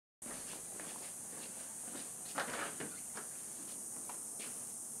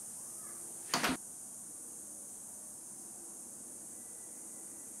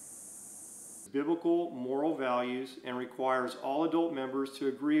biblical moral values and requires all adult members to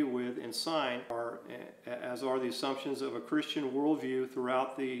agree with and sign, as are the assumptions of a Christian worldview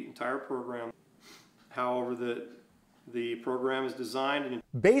throughout the entire program. However, the program is designed...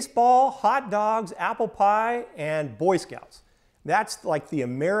 Baseball, hot dogs, apple pie, and Boy Scouts. That's like the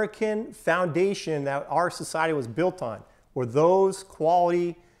American foundation that our society was built on, were those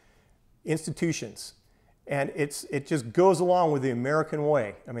quality institutions. And it just goes along with the American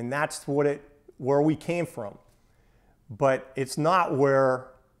way. I mean, that's where we came from. But it's not where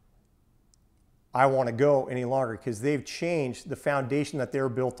I want to go any longer, because they've changed the foundation that they're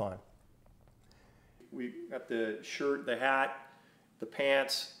built on. We got the shirt, the hat, the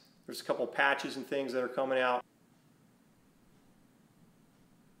pants. There's a couple of patches and things that are coming out.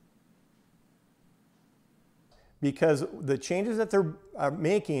 Because the changes that they're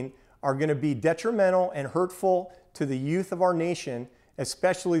making are going to be detrimental and hurtful to the youth of our nation,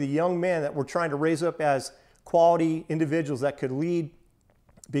 especially the young men that we're trying to raise up as quality individuals that could lead,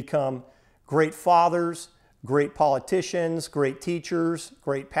 become great fathers, great politicians, great teachers,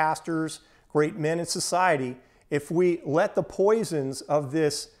 great pastors, great men in society. If we let the poisons of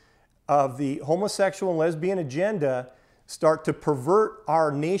the homosexual and lesbian agenda start to pervert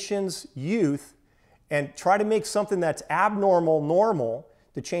our nation's youth and try to make something that's abnormal normal,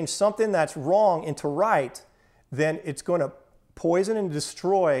 to change something that's wrong into right, then it's going to poison and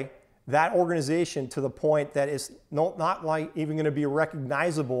destroy that organization to the point that it's not like even going to be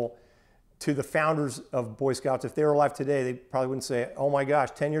recognizable to the founders of Boy Scouts. If they were alive today, they probably wouldn't say, oh my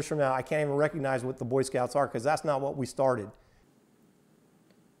gosh, 10 years from now, I can't even recognize what the Boy Scouts are, because that's not what we started.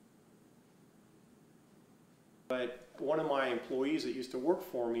 But one of my employees that used to work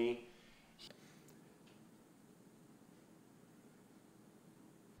for me,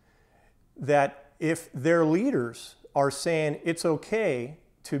 that if their leaders are saying it's okay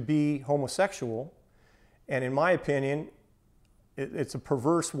to be homosexual, and in my opinion, it's a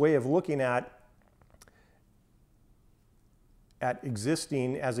perverse way of looking at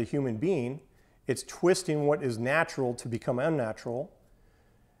existing as a human being, it's twisting what is natural to become unnatural,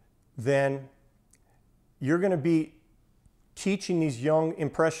 then you're going to be teaching these young,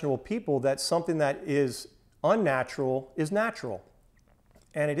 impressionable people that something that is unnatural is natural,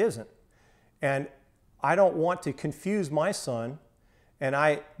 and it isn't. And I don't want to confuse my son, and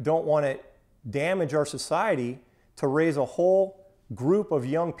I don't want to damage our society to raise a whole group of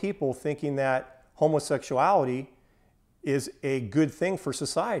young people thinking that homosexuality is a good thing for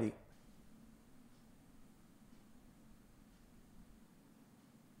society.